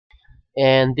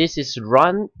And this is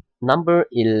run number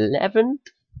 11.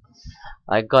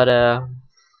 I got a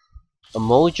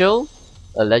mojo,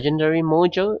 a legendary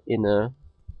mojo in a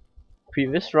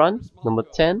previous run, number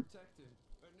 10.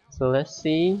 So let's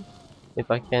see if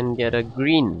I can get a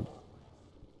green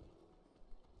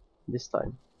this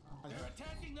time.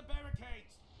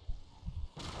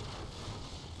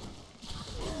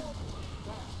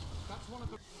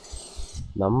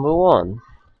 Number 1,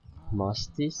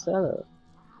 Musty Cellar.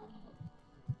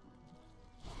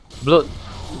 Blood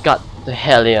got the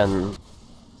Hellion.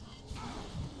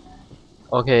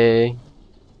 Okay.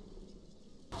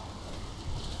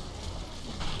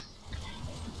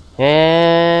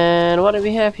 And what do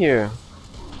we have here?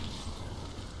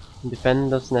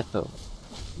 Defenders Netto.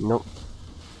 Nope.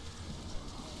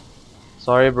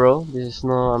 Sorry bro, this is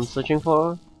no I'm searching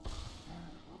for.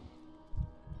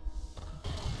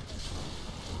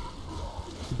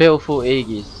 Baleful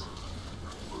Aegis.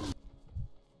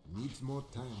 Needs more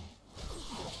time.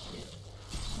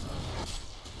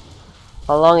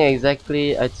 How long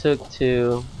exactly I took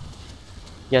to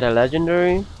get a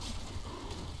legendary?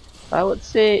 I would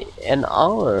say an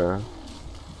hour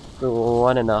to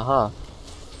 1.5.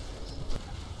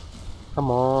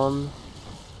 Come on.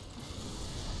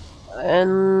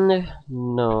 And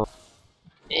no.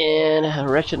 And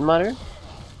Wretched Mother?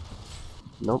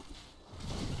 Nope.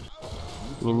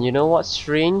 And you know what's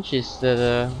strange is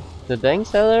the Dang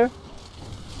Seller?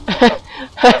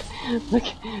 Look,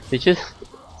 did you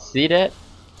see that?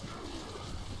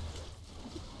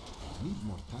 Need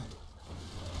more time.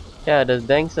 Yeah, the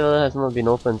Dang Seller has not been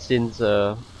open since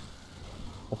the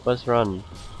first run.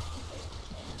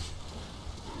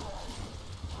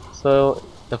 So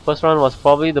the first run was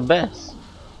probably the best.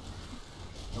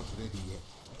 Not ready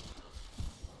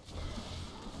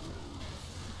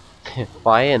yet.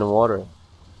 Fire and water.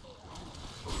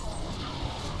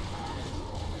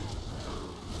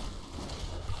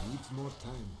 Needs more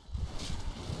time.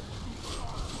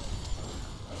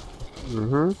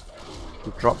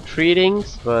 Drop 3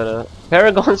 things, but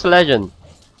Paragon's Legend.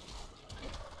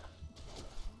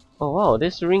 Oh wow,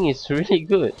 this ring is really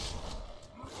good.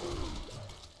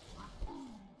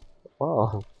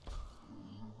 Wow.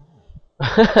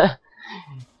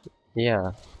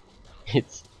 Yeah,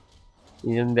 it's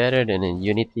even better than a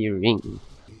Unity ring.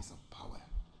 Days of power.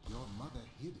 Your mother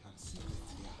hid her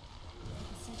secrets here.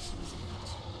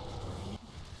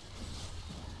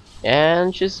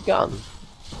 And she's gone.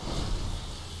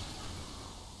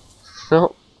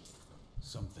 No.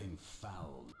 Something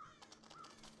foul.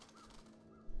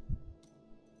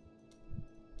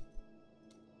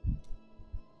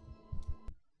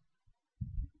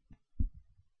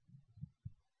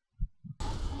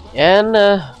 And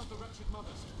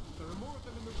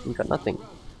we got nothing.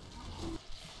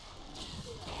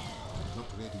 Not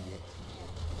ready yet.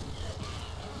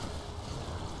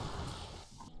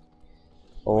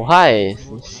 Oh hi,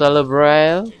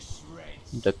 Celebrate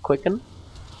the Quicken.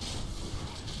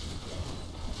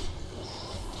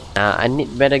 I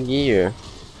need better gear.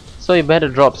 So you better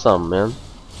drop some, man.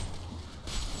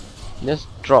 Just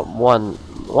drop one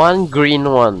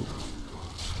green one.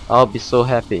 I'll be so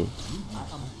happy.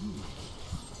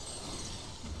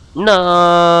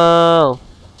 No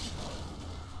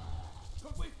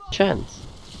chance.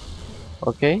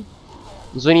 Okay.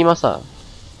 Zunimasa.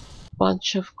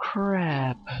 Bunch of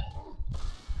crap.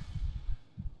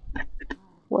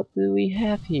 What do we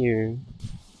have here?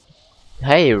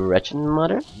 Hey, Wretched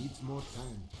Mother. Needs more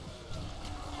time.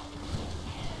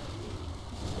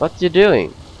 What you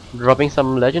doing? Dropping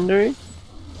some legendary?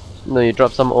 No, you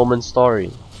dropped some Omen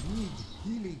story. Need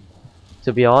healing.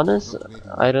 To be honest, Not ready.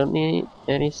 I don't need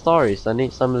any stories. I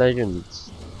need some legends.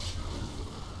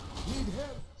 Need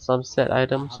help. Some set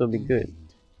items will be good.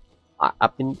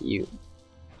 Up in you.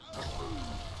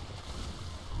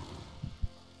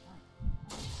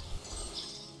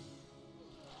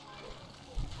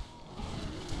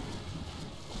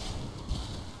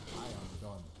 I am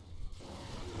done.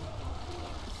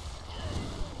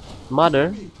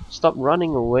 Mother, stop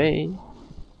running away.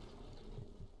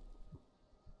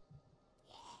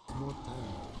 More time.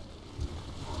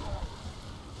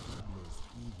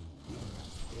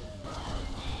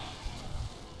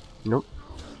 Nope.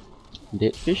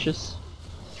 Dead fishes.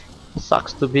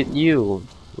 Sucks to beat you,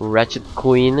 wretched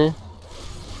queen.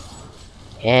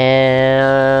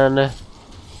 And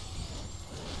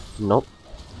nope.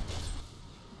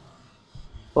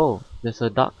 Oh, there's a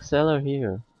dark cellar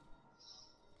here.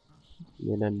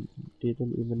 And I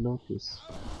didn't even notice.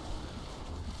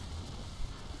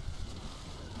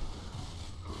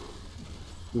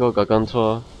 Go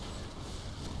Gargantua.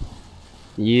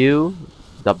 You,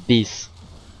 the beast.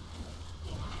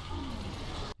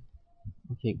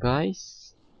 Okay,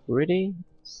 guys, ready,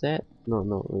 set.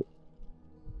 No, wait.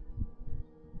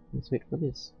 Let's wait for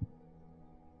this.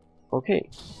 Okay.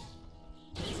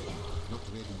 Not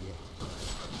ready yet.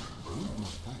 Need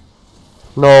more time.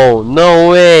 No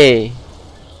way.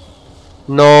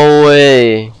 No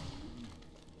way.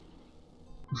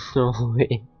 No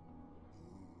way.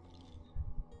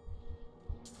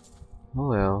 Oh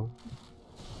well.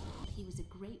 He was a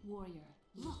great warrior.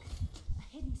 Look, a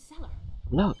hidden cellar.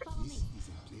 Look. Follow This me. is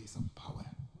a place of power.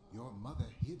 Your mother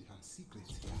hid her secrets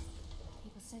here.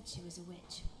 People said she was a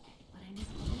witch, but I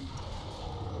never believed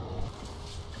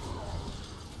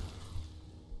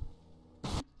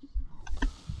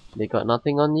it. They got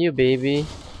nothing on you, baby.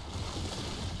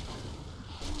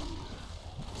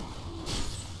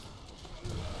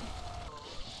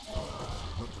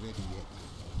 Not ready yet.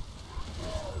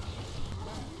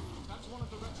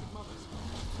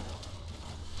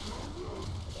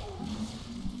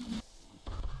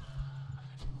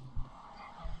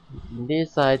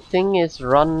 This, I think, is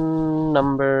run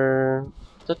number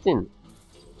 13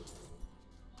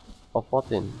 or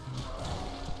 14.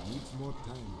 Needs more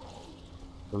time.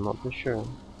 I'm not too sure.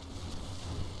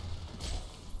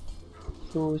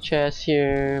 Two chests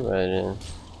here, but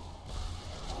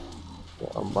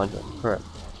a bunch of crap.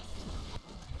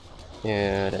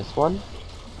 Yeah, that's one.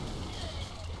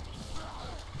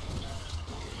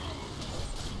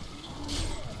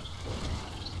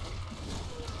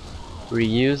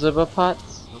 Reusable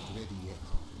parts. Not ready yet.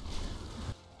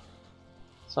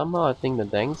 Somehow I think the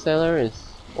dank cellar is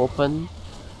open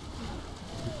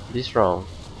this round.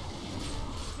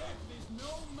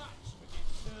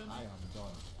 I am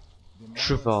done. The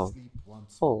True mother vow. sleep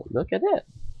once Oh, more. look at that.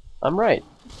 I'm right.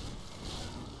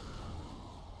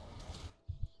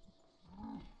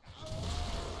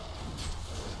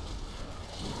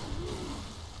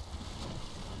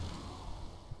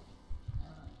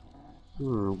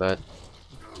 But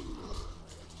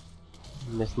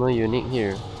there's no unique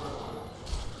here.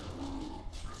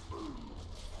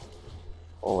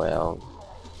 Oh well.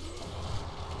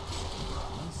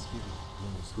 My spirit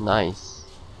grows. Nice.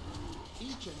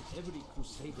 Each and every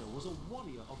crusader was a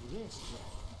warrior of rare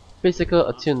strength. Physical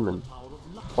attunement. Power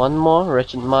of luck. One more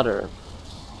wretched mother.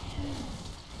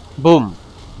 Boom.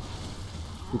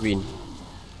 Green.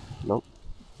 Nope.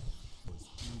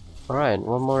 Alright,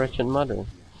 one more wretched mother.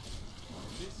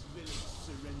 This village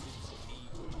surrendered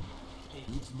to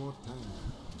evil. Needs more time.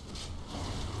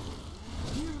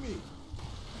 Heal me.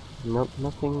 Nope,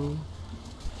 nothing.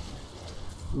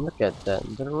 Look at that,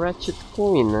 the wretched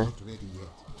queen. Not ready yet.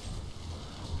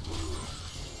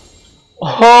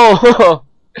 Oh!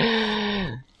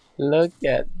 Look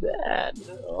at that.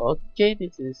 Okay,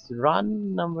 this is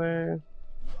run number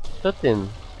 13.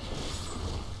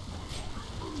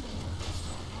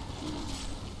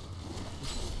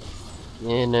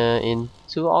 In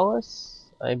 2 hours,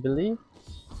 I believe.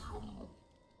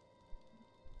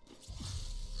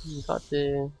 We got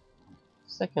the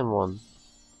second one.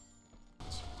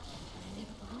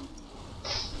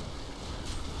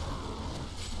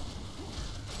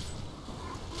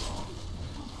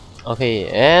 Okay,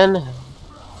 and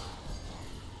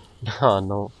oh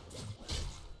no.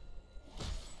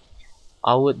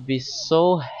 I would be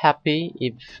so happy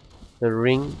if the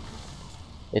ring,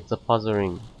 it's a puzzle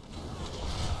ring.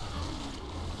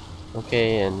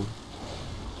 Okay, and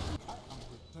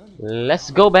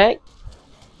let's go back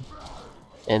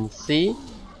and see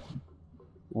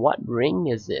what ring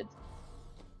is it.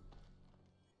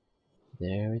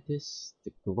 There it is,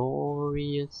 the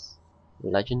glorious,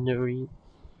 legendary.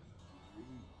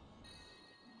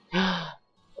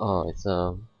 Oh, it's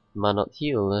a Manot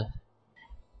Heal.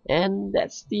 And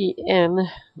that's the end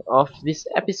of this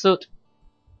episode.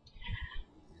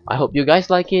 I hope you guys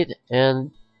like it,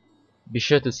 and be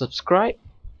sure to subscribe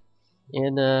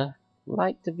and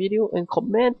like the video and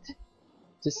comment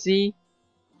to see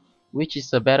which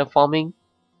is a better farming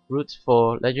route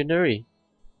for legendary.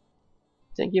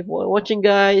 Thank you for watching,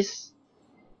 guys.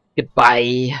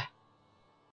 Goodbye.